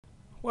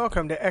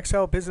Welcome to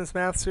Excel Business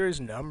Math Series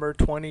number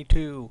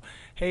 22.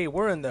 Hey,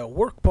 we're in the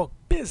Workbook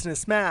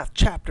Business Math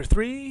Chapter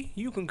 3.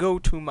 You can go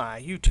to my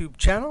YouTube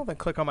channel, then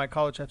click on my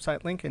college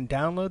website link and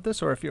download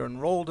this, or if you're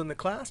enrolled in the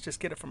class,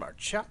 just get it from our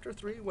Chapter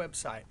 3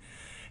 website.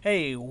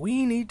 Hey,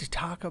 we need to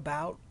talk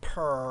about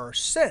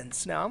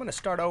percents. Now, I'm going to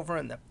start over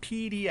in the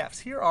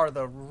PDFs. Here are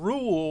the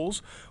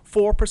rules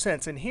for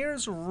percents, and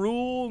here's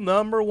rule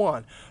number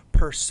 1.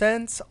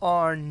 Percents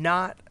are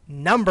not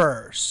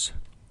numbers.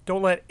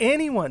 Don't let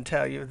anyone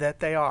tell you that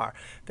they are.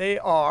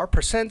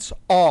 Percents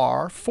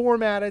are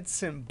formatted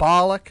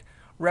symbolic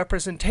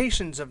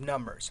representations of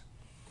numbers.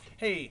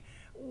 Hey,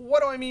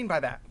 what do I mean by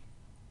that?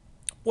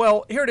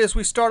 Well, here it is.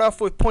 We start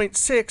off with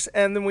 0.6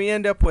 and then we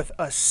end up with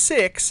a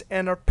 6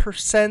 and a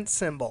percent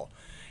symbol.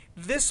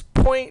 This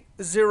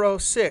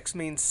 0.06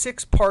 means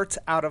 6 parts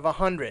out of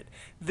 100.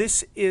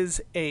 This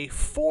is a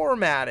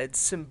formatted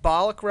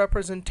symbolic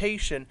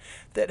representation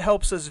that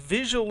helps us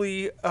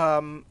visually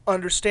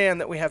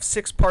understand that we have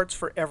 6 parts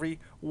for every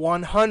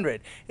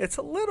 100. It's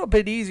a little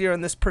bit easier,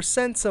 and this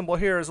percent symbol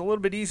here is a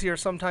little bit easier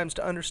sometimes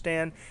to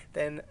understand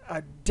than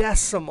a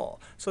decimal.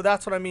 So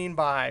that's what I mean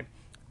by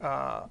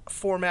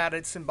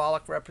formatted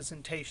symbolic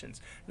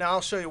representations. Now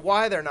I'll show you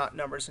why they're not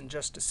numbers in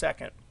just a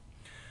second.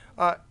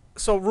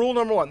 So rule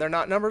number 1, they're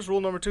not numbers.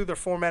 Rule number 2, they're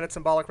formatted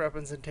symbolic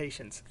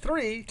representations.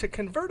 3, to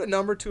convert a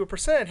number to a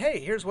percent, hey,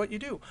 here's what you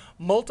do.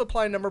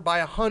 Multiply a number by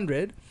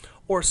 100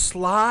 or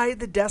slide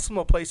the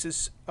decimal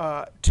places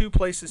 2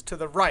 places to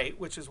the right,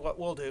 which is what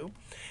we'll do.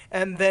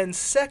 And then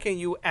second,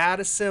 you add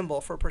a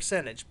symbol for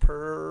percentage,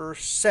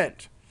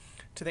 percent,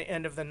 to the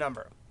end of the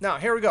number. Now,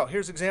 here we go.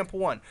 Here's example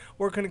 1.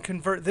 We're going to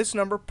convert this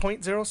number,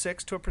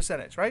 0.06, to a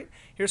percentage, right?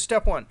 Here's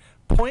step 1.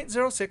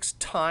 0.06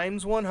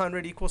 times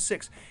 100 equals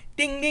 6.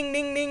 Ding, ding,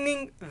 ding, ding,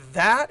 ding.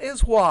 That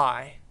is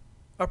why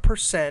a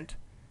percent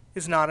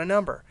is not a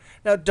number.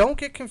 Now, don't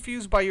get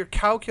confused by your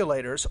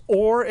calculators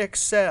or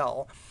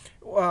Excel.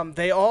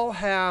 They all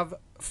have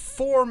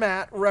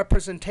format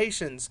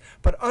representations,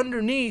 but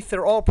underneath,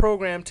 they're all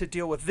programmed to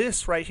deal with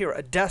this right here,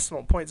 a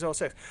decimal,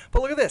 0.06.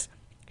 But look at this.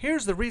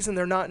 Here's the reason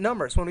they're not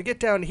numbers. When we get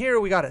down here,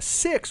 we got a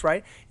 6,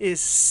 right? Is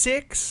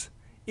 6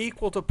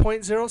 equal to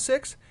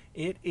 0.06?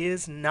 It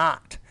is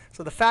not.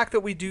 So the fact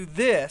that we do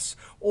this,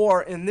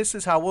 and this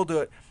is how we'll do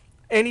it,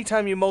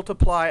 anytime you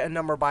multiply a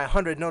number by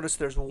 100, notice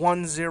there's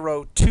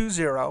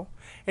 1020.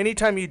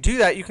 Anytime you do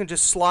that, you can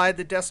just slide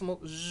the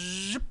decimal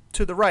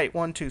to the right,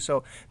 12.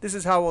 So this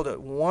is how we'll do it,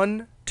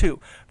 12.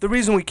 The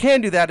reason we can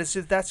do that is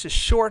that's just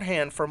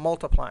shorthand for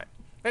multiplying.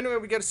 Anyway,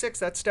 we get a 6.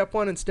 That's step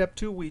 1. And step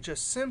 2, we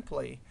just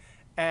simply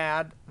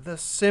add the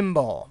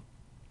symbol.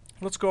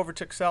 Let's go over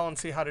to Excel and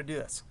see how to do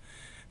this.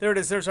 There it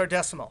is. There's our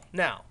decimal.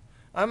 Now,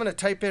 I'm going to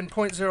type in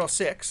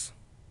 0.06,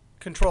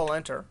 Control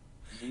Enter.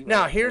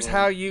 Now, here's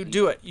how you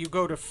do it. You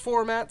go to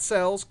Format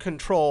Cells,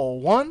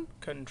 Control 1,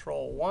 and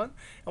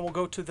we'll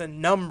go to the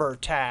Number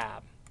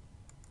tab.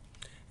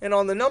 And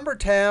on the Number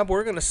tab,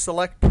 we're going to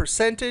select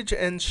Percentage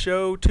and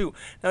Show To.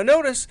 Now,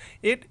 notice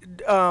it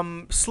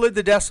slid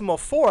the decimal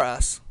for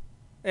us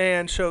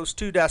and shows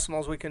 2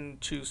 decimals. We can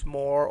choose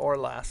more or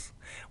less.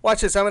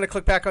 Watch this. I'm going to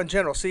click back on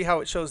General. See how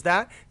it shows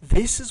that?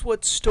 This is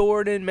what's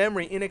stored in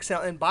memory in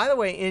Excel. And by the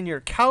way, in your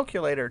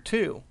calculator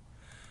too.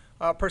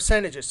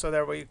 Percentages. So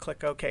there you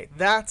click OK.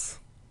 That's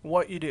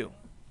what you do.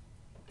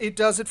 It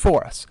does it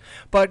for us.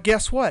 But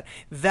guess what?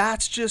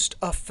 That's just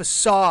a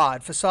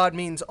facade. Facade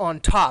means on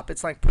top.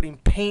 It's like putting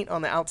paint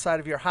on the outside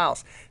of your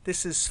house.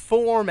 This is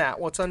format.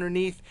 What's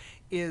underneath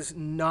is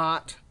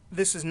not.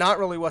 This is not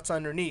really what's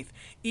underneath.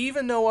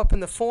 Even though up in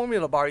the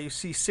formula bar you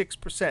see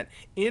 6%,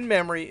 in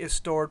memory is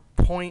stored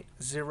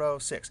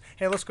 0.06.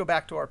 Hey, let's go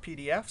back to our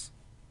PDFs.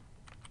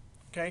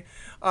 Okay,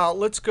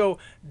 let's go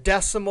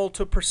decimal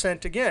to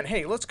percent again.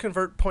 Hey, let's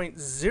convert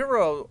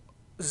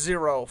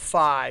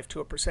 0.005 to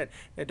a percent.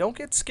 Now, don't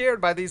get scared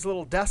by these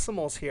little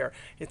decimals here.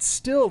 It's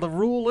still, the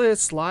rule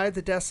is slide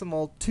the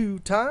decimal 2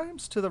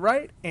 times to the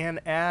right and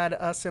add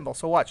a symbol.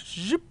 So watch.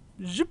 Zip,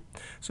 zip.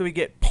 So we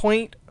get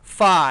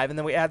 0.5, and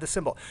then we add the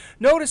symbol.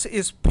 Notice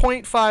is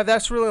 0.5,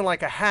 that's really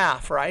like a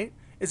half, right?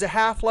 Is a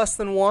half less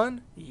than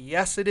 1?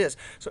 Yes, it is.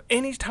 So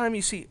anytime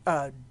you see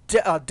a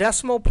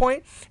decimal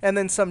point and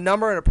then some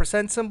number and a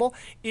percent symbol,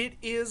 it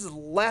is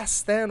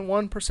less than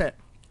 1%.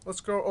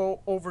 Let's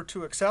go over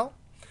to Excel,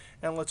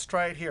 and let's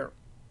try it here.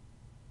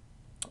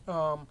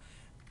 So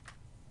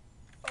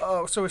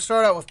we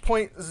start out with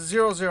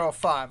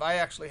 0.005. I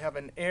actually have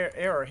an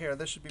error here.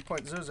 This should be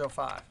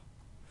 0.005.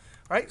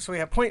 Right, so we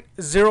have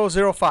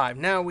 0.005.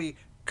 Now we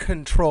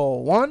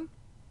Control 1.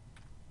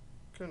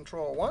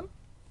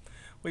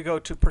 We go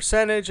to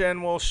percentage,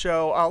 and we'll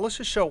show, let's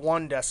just show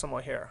 1 decimal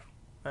here.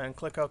 And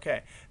click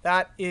OK.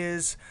 That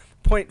is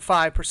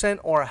 0.5%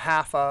 or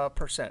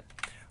 0.5%.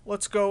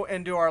 Let's go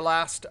and do our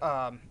last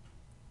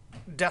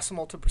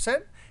decimal to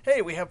percent.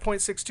 Hey, we have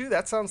 0.62.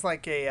 That sounds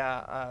like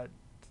a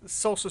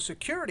Social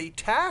Security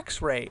tax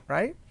rate,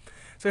 right?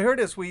 So here it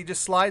is. We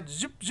just slide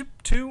zip,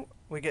 zip, to.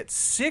 We get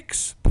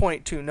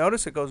 6.2.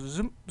 Notice it goes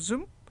zoom,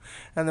 zoom,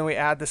 and then we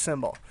add the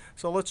symbol.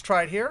 So let's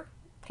try it here.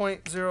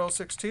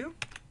 0.062,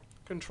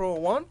 Control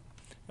 1,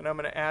 and I'm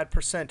going to add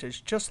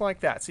percentage, just like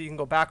that. So you can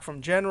go back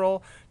from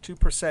general to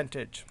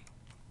percentage.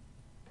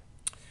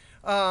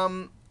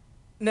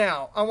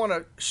 Now, I want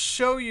to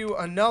show you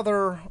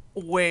another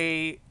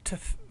way to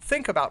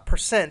think about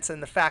percents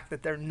and the fact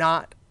that they're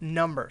not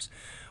numbers.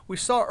 We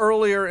saw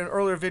earlier in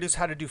earlier videos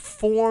how to do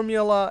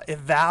formula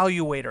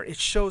evaluator. It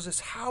shows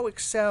us how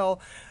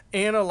Excel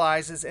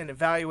analyzes and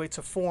evaluates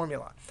a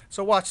formula.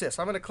 So watch this.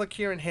 I'm going to click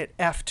here and hit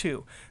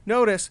F2.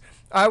 Notice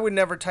I would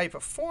never type a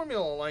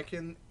formula like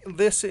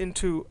this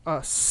into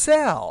a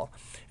cell,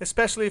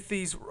 especially if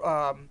these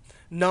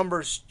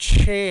numbers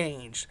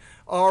changed.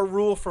 Our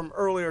rule from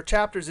earlier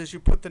chapters is you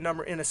put the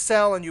number in a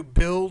cell and you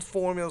build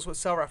formulas with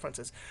cell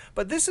references.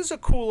 But this is a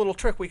cool little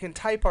trick. We can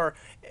type our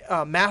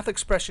math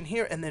expression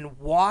here and then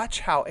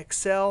watch how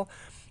Excel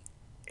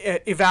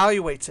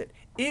evaluates it.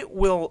 It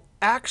will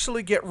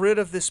actually get rid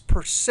of this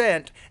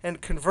percent and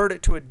convert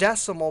it to a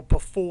decimal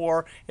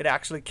before it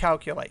actually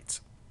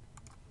calculates.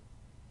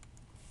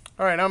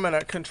 All right, I'm going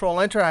to Control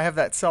Enter. I have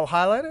that cell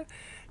highlighted.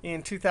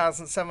 In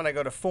 2007, I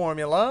go to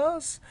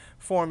Formulas,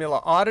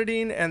 Formula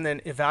Auditing, and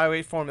then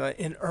Evaluate Formula.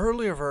 In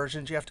earlier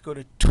versions, you have to go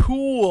to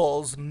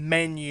Tools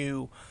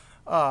menu,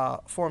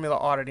 Formula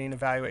Auditing,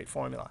 Evaluate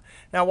Formula.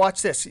 Now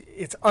watch this.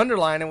 It's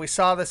underlined, and we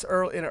saw this in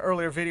an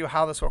earlier video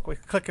how this works. We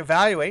click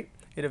Evaluate.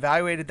 It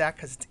evaluated that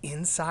because it's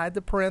inside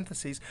the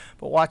parentheses.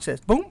 But watch this.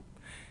 Boom.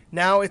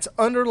 Now it's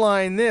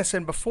underlined this,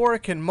 and before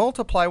it can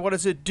multiply, what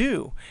does it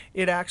do?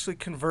 It actually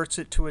converts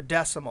it to a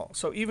decimal.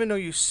 So even though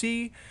you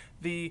see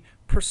the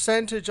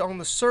percentage on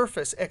the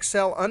surface,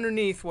 Excel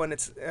underneath when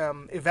it's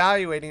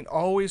evaluating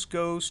always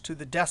goes to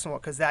the decimal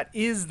because that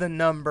is the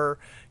number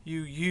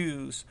you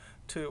use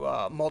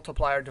to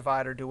multiply or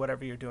divide or do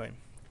whatever you're doing.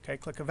 Okay,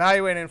 click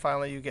Evaluate, and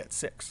finally you get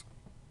 6.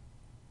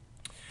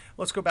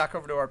 Let's go back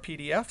over to our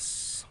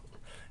PDFs.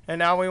 And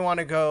now we want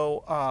to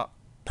go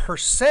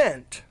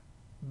percent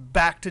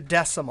back to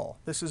decimal.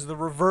 This is the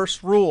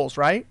reverse rules,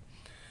 right?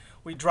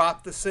 We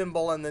drop the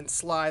symbol and then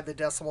slide the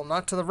decimal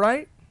not to the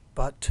right,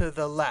 but to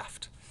the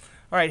left.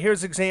 All right,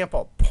 here's an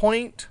example,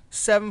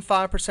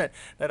 0.75%.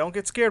 Now, don't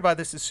get scared by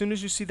this. As soon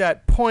as you see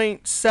that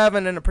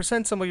 0.7 and a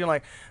percent symbol, you're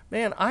like,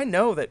 man, I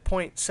know that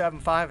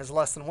 0.75 is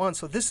less than 1,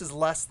 so this is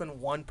less than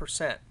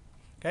 1%.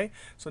 Okay,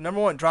 so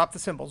number one, drop the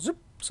symbol, zoop,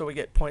 so we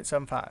get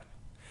 0.75.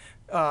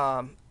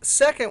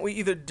 Second, we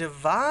either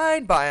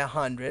divide by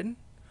 100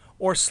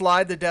 or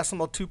slide the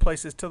decimal 2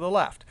 places to the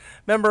left.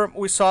 Remember,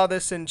 we saw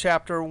this in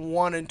chapter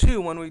 1 and 2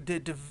 when we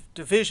did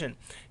division.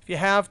 If you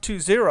have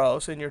 2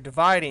 zeros and you're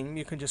dividing,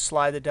 you can just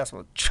slide the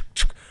decimal.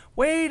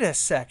 Wait a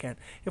second.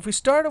 If we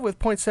started with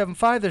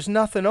 0.75, there's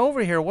nothing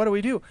over here. What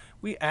do?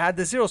 We add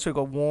the 0. So we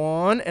go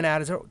 1 and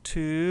add a 0,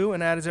 2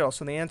 and add a 0.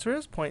 So the answer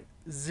is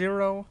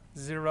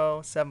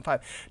 0.0075.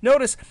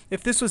 Notice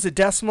if this was a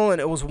decimal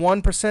and it was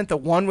 1%, the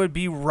 1 would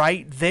be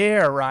right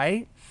there,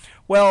 right?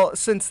 Well,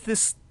 since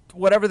this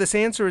whatever this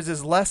answer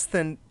is less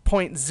than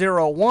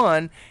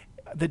 0.01,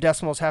 the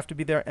decimals have to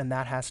be there, and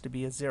that has to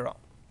be a 0.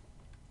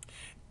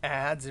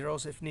 Add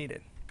zeros if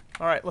needed.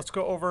 All right, let's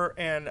go over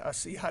and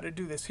see how to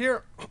do this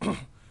here.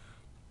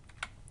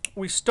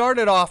 We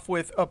started off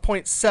with a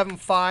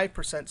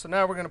 0.75%, so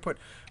now we're going to put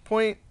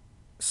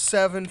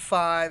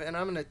 0.75, and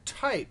I'm going to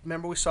type.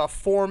 Remember, we saw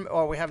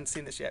we haven't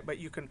seen this yet, but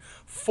you can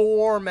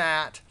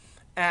format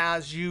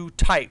as you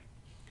type.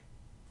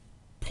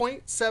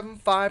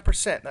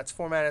 0.75%. That's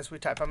format as we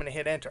type. I'm going to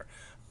hit Enter.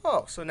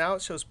 Oh, so now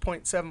it shows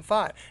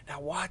 0.75. Now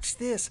watch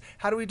this.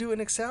 How do we do it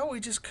in Excel? We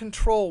just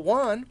Control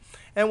 1,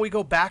 and we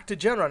go back to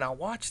General. Now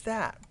watch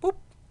that. Boop.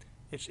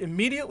 It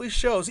immediately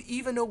shows,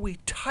 even though we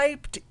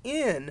typed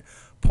in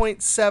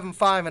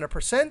 0.75 and a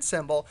percent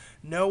symbol,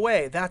 no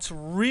way. That's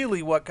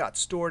really what got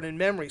stored in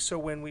memory. So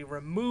when we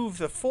remove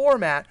the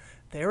format,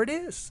 there it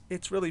is.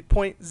 It's really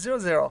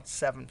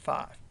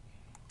 0.0075.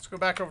 Let's go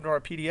back over to our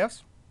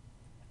PDFs.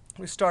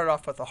 We started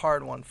off with the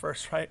hard one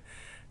first, right?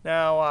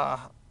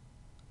 Now,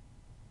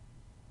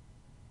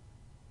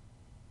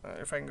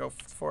 if I can go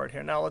forward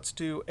here. Now let's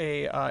do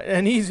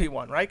an easy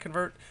one, right?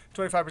 Convert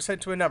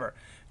 25% to a number.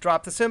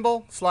 Drop the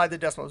symbol, slide the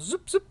decimal,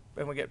 zoop, zoop,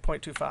 and we get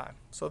 0.25.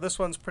 So this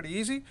one's pretty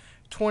easy.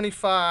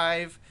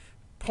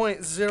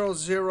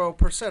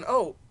 25.00%.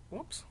 Oh,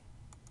 whoops.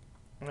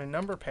 My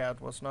number pad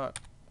was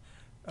not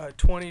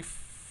 20.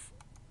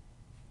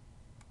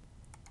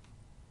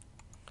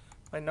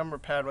 My number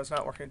pad was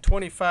not working.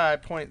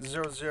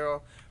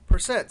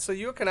 25.00%. So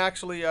you can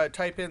actually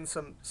type in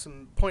some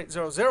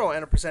 0.00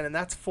 and a percent, and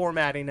that's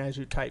formatting as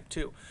you type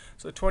too.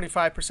 So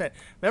 25%.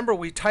 Remember,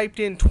 we typed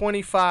in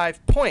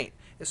 25 point.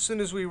 As soon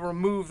as we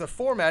remove the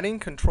formatting,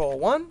 Control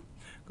 1,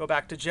 go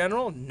back to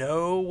General.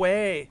 No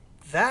way.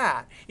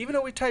 That, even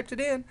though we typed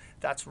it in,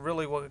 that's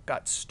really what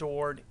got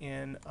stored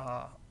in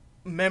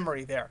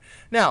memory there.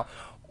 Now,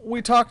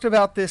 we talked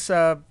about this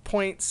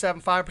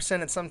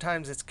 0.75%, and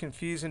sometimes it's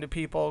confusing to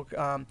people.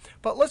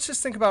 But let's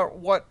just think about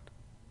what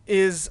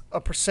is a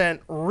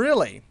percent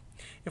really.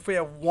 If we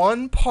have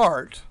one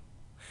part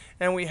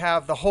and we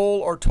have the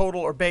whole or total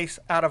or base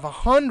out of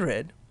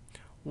 100,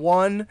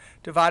 1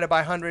 divided by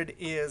 100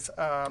 is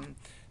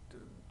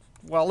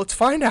Well, let's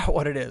find out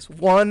what it is.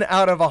 1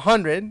 out of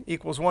 100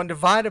 equals 1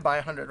 divided by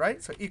 100,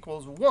 right? So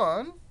equals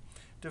 1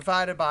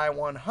 divided by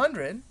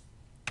 100.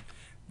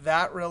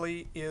 That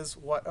really is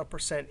what a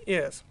percent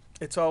is.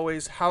 It's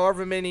always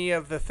however many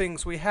of the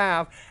things we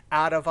have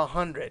out of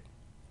 100.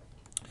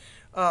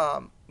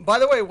 By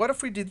the way, what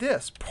if we did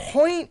this?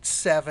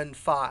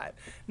 0.75.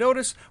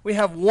 Notice we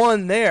have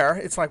 1 there.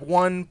 It's like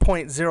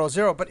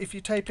 1.00. But if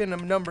you type in a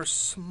number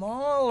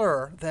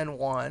smaller than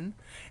 1,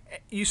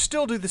 you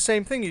still do the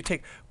same thing. You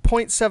take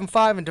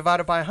 0.75 and divide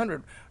it by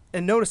 100.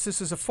 And notice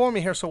this is a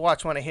formula here. So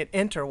watch when I hit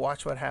enter,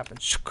 watch what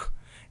happens.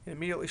 It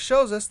immediately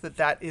shows us that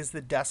that is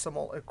the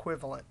decimal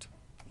equivalent.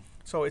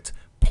 So it's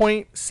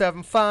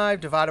 0.75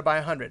 divided by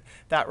 100.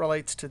 That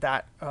relates to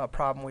that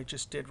problem we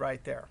just did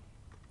right there.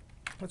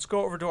 Let's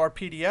go over to our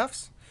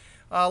PDFs.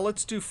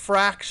 Let's do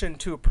fraction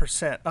to a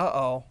percent.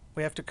 Uh-oh,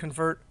 we have to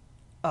convert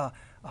a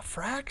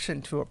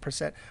fraction to a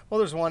percent. Well,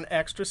 there's one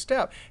extra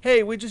step.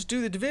 Hey, we just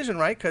do the division,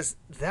 right? Because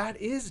that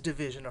is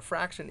division. A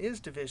fraction is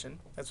division,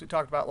 as we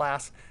talked about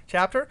last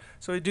chapter.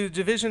 So we do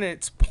division,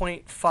 it's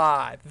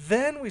 0.5.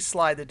 Then we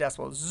slide the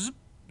decimal, zip,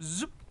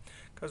 zip,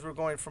 because we're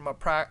going from a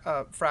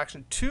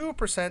fraction to a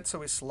percent. So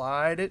we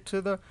slide it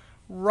to the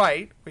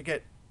right. We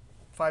get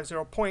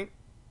 50 point.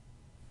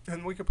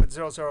 And we could put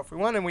 00 if we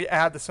want, and we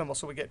add the symbol,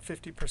 so we get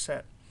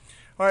 50%.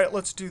 All right,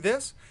 let's do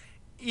this.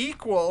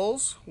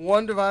 Equals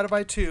 1 divided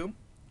by 2,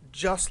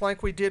 just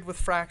like we did with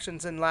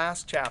fractions in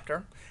last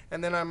chapter.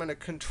 And then I'm going to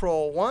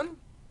control 1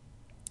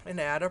 and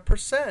add a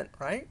percent,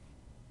 right?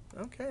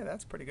 OK,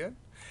 that's pretty good.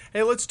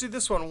 Hey, let's do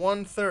this one.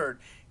 1/3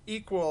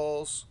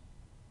 equals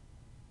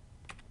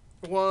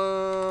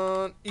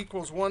 1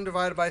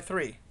 divided by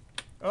 3.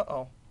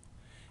 Uh-oh.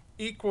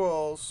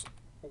 Equals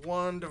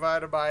 1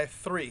 divided by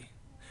 3.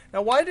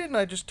 Now, why didn't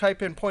I just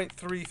type in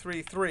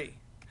 0.333?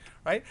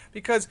 Right?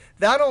 Because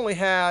that only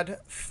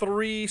had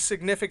 3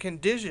 significant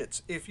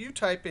digits. If you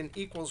type in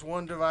equals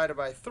 1 divided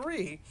by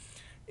 3,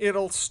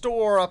 it'll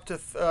store up to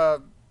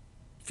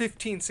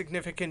 15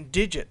 significant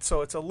digits.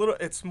 So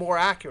it's more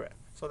accurate.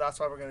 So that's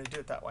why we're going to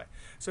do it that way.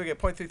 So we get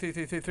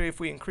 0.33333.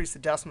 If we increase the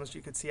decimals, you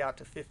could see out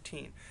to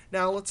 15.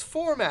 Now let's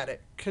format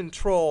it.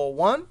 Control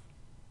 1.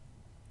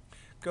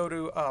 Go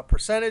to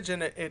percentage,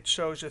 and it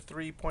shows you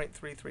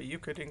 3.33. You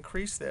could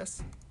increase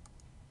this.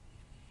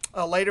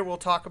 Later, we'll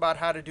talk about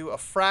how to do a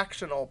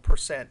fractional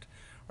percent,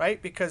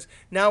 right? Because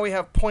now we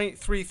have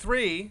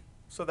 0.33,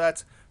 so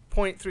that's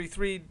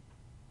 0.33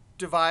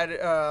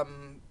 divided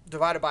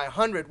by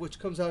 100, which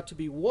comes out to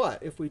be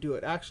what if we do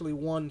it? Actually,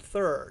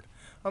 1/3.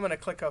 I'm going to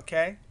click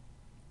OK.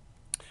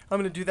 I'm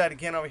going to do that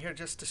again over here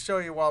just to show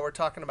you while we're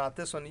talking about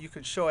this one. You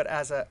could show it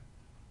as a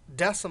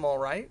decimal,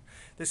 right?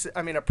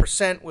 A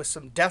percent with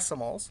some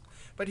decimals.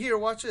 But here,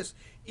 watch this.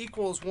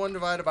 Equals 1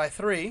 divided by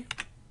 3.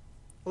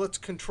 Let's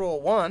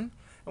control 1.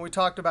 And we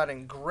talked about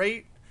in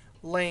great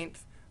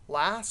length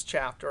last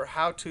chapter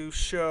how to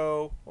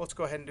show. Let's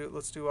go ahead and do it.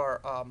 Let's do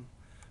our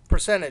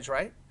percentage,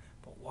 right?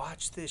 But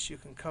watch this. You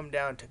can come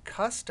down to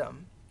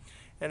custom.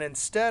 And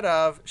instead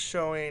of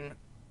showing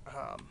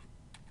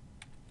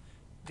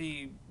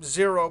the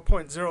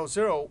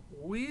 0.00,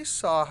 we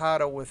saw how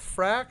to, with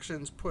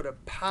fractions, put a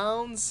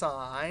pound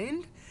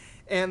sign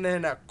and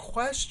then a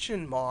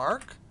question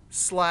mark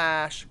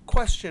 /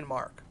 question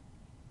mark.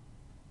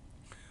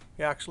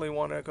 We actually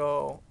want to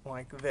go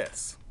like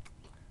this.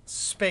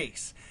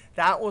 Space.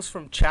 That was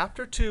from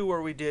chapter 2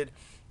 where we did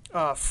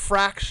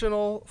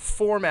fractional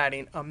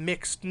formatting, a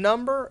mixed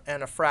number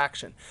and a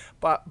fraction.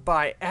 But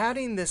by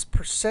adding this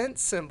percent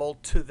symbol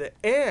to the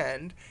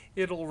end,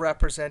 it'll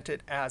represent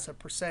it as a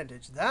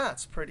percentage.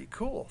 That's pretty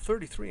cool.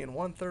 33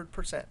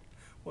 1/3%.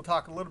 We'll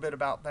talk a little bit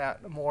about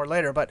that more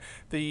later. But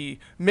the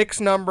mixed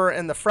number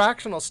and the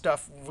fractional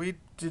stuff, we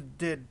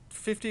did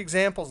 50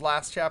 examples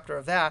last chapter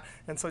of that.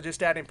 And so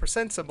just adding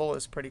percent symbol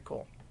is pretty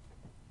cool.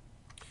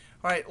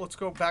 All right, let's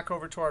go back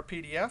over to our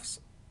PDFs.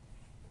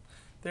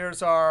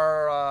 There's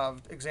our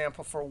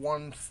example for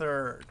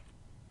 1/3.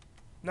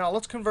 Now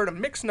let's convert a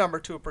mixed number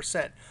to a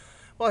percent.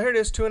 Well, here it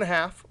is,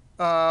 2.5.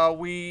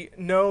 We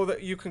know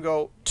that you can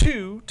go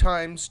 2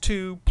 times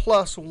 2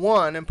 plus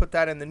 1 and put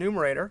that in the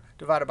numerator,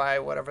 divided by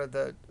whatever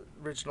the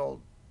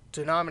original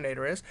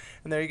denominator is.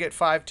 And there you get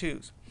 5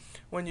 2's.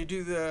 When you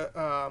do the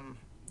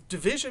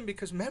division,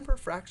 because remember,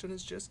 fraction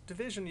is just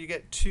division, you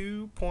get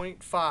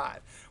 2.5.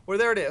 Well,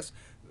 there it is.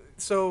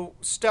 So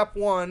step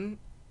 1,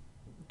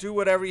 do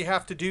whatever you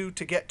have to do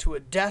to get to a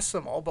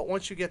decimal. But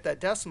once you get that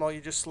decimal, you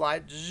just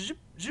slide zip,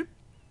 zip,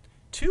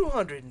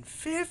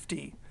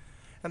 250.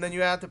 And then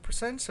you add the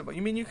percent symbol.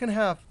 You mean you can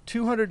have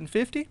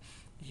 250?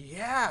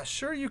 Yeah,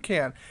 sure you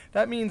can.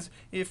 That means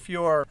if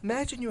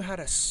imagine you had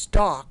a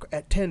stock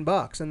at 10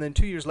 bucks, and then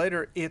 2 years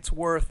later it's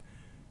worth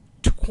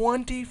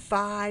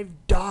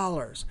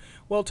 $25.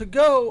 Well, to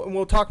go, and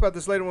we'll talk about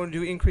this later when we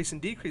do increase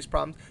and decrease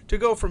problems, to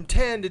go from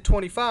 10 to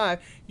 25,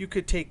 you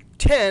could take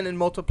 10 and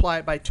multiply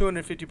it by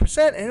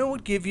 250%, and it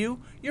would give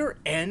you your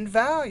end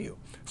value.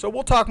 So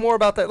we'll talk more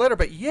about that later.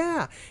 But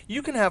yeah,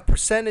 you can have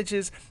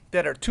percentages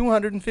that are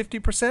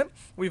 250%.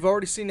 We've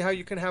already seen how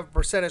you can have a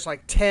percentage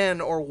like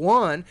 10 or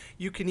 1.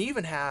 You can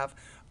even have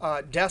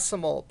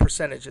decimal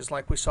percentages,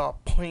 like we saw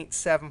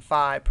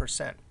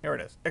 0.75%. Here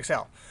it is,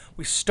 Excel.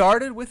 We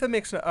started with a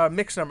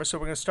mixed number, so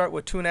we're going to start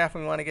with 2.5,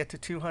 and we want to get to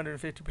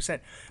 250%.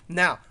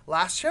 Now,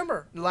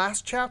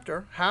 last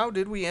chapter, how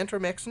did we enter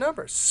mixed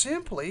numbers?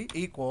 Simply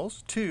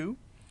equals 2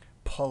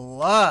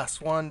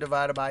 plus 1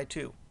 divided by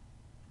 2.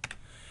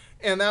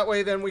 And that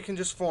way, then we can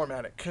just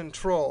format it.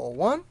 Control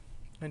 1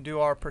 and do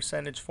our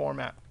percentage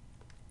format.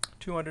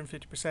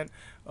 250%.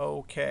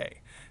 OK.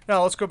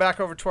 Now let's go back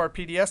over to our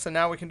PDS, and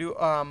now we can do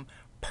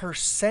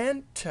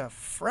percent to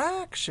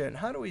fraction.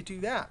 How do we do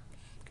that?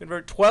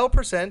 Convert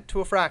 12%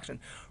 to a fraction.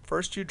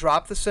 First, you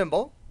drop the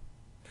symbol,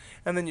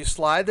 and then you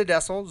slide the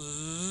decimal.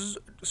 Zzz,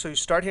 so you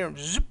start here,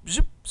 zip,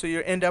 zip, so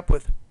you end up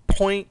with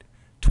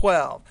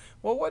 0.12.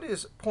 Well, what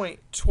is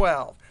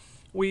 0.12?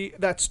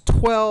 That's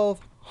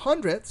 12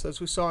 hundredths,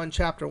 as we saw in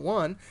chapter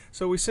 1.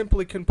 So we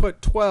simply can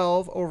put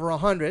 12 over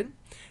 100.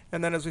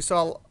 And then as we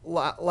saw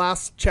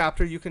last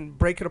chapter, you can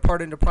break it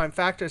apart into prime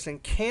factors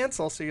and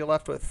cancel, so you're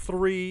left with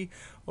 3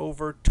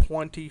 over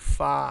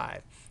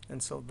 25.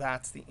 And so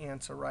that's the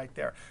answer right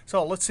there.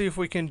 So let's see if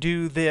we can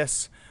do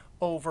this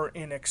over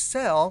in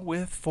Excel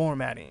with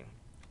formatting.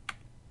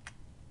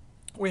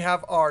 We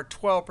have our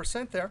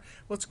 12% there.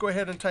 Let's go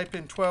ahead and type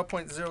in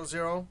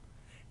 12.00.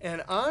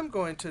 And I'm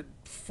going to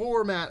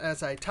format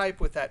as I type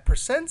with that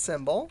percent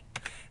symbol.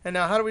 And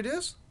now how do we do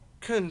this?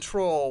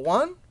 Control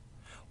 1.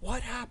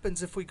 What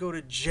happens if we go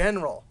to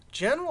general?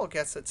 General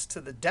gets us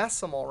to the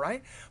decimal,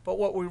 right? But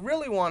what we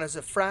really want is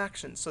a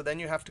fraction. So then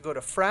you have to go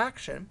to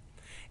fraction.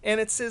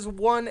 And it says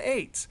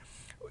 1/8.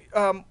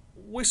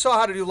 We saw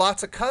how to do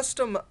lots of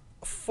custom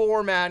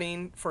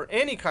formatting for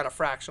any kind of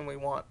fraction we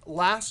want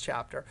last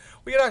chapter.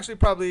 We could actually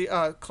probably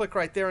click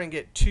right there and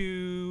get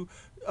 3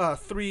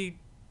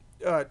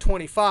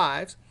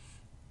 25s.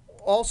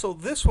 Also,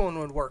 this one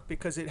would work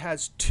because it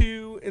has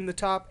 2 in the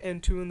top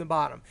and 2 in the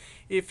bottom.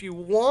 If you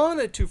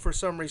wanted to, for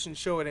some reason,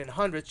 show it in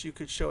hundredths, you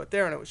could show it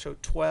there, and it would show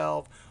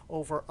 12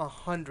 over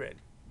 100.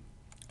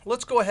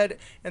 Let's go ahead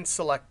and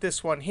select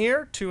this one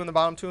here, 2 in the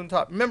bottom, 2 in the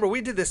top. Remember,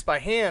 we did this by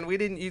hand. We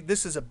didn't.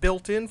 This is a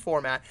built-in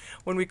format.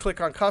 When we click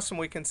on custom,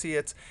 we can see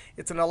it's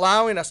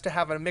allowing us to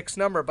have a mixed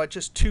number, but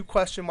just 2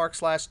 question marks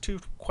slash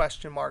 2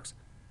 question marks.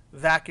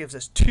 That gives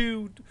us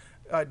 2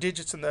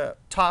 digits in the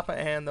top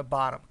and the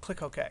bottom.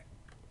 Click OK.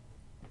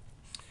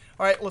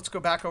 All right, let's go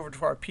back over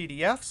to our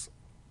PDFs.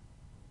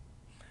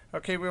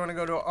 OK, we want to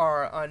go to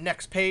our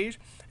next page.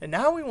 And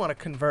now we want to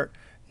convert.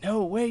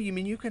 No way, you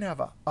mean you can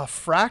have a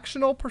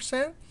fractional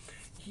percent?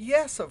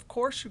 Yes, of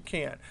course you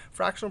can.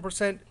 Fractional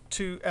percent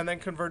and then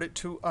convert it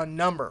to a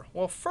number.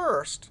 Well,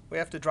 first, we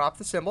have to drop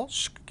the symbol.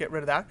 Get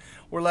rid of that.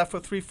 We're left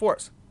with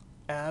 3/4.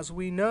 As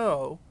we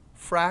know,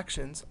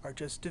 fractions are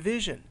just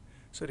division.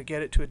 So to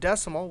get it to a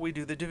decimal, we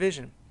do the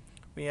division.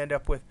 We end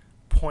up with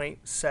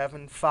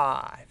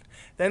 0.75.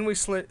 Then we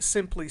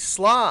simply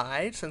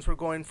slide. Since we're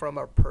going from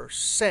a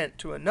percent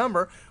to a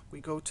number, we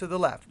go to the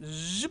left.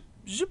 Zip,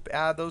 zip,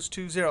 add those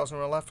 2 zeros, and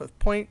we're left with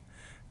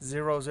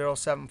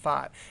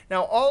 0.0075.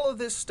 Now, all of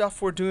this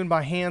stuff we're doing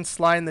by hand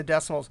sliding the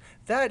decimals,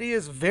 that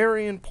is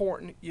very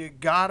important. You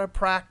got to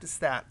practice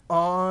that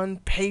on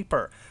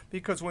paper.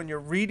 Because when you're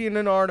reading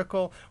an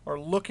article or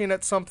looking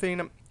at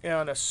something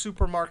on a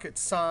supermarket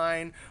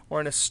sign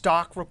or in a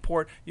stock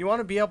report, you want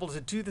to be able to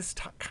do this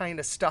kind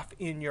of stuff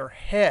in your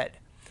head.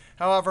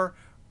 However,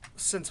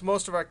 since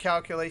most of our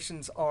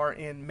calculations are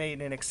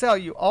made in Excel,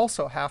 you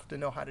also have to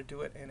know how to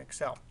do it in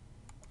Excel.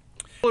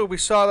 We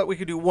saw that we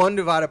could do 1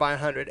 divided by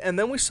 100. And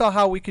then we saw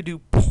how we could do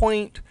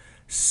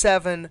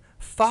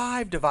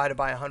 0.75 divided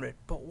by 100.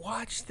 But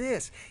watch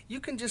this.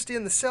 You can just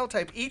in the cell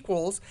type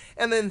equals,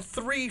 and then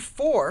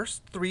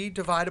 3/4, 3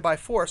 divided by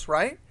 4,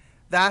 right?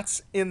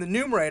 That's in the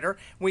numerator.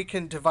 We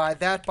can divide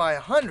that by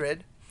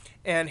 100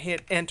 and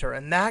hit Enter.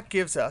 And that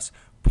gives us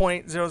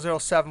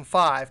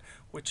 0.0075,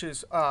 which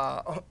is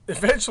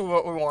eventually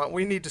what we want.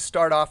 We need to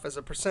start off as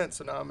a percent.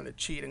 So now I'm going to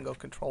cheat and go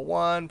Control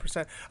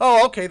 1%.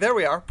 Oh, OK, there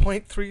we are,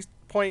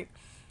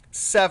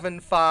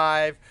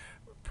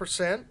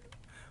 0.75%.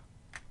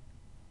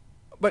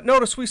 But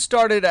notice we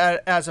started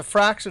as a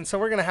fraction, so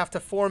we're going to have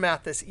to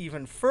format this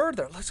even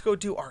further. Let's go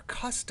do our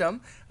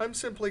custom. I'm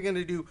simply going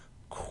to do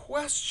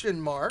question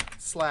mark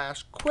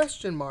slash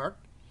question mark,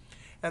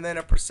 and then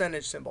a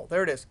percentage symbol.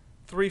 There it is,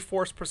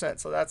 3/4%.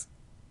 So that's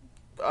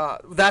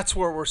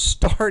where we're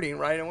starting,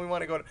 right? And we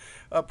want to go to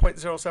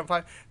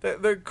 0.075.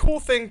 The cool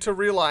thing to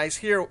realize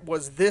here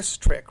was this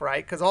trick,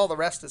 right? Because all the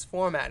rest is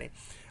formatting.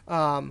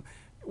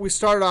 We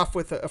started off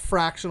with a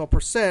fractional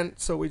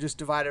percent, so we just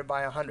divided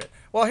by 100.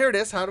 Well, here it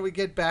is. How do we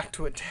get back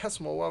to a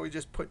decimal? Well, we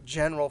just put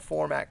general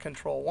format,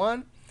 Control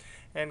 1,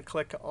 and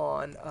click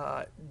on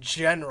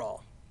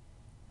general.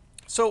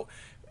 So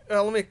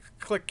let me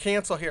click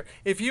cancel here.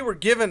 If you were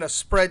given a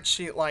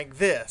spreadsheet like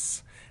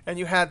this, and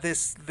you had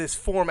this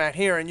format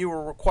here, and you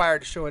were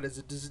required to show it as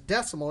a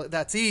decimal,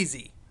 that's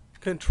easy.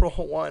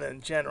 Control 1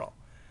 and general.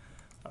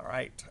 All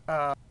right.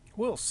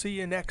 We'll see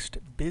you next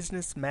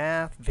business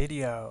math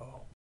video.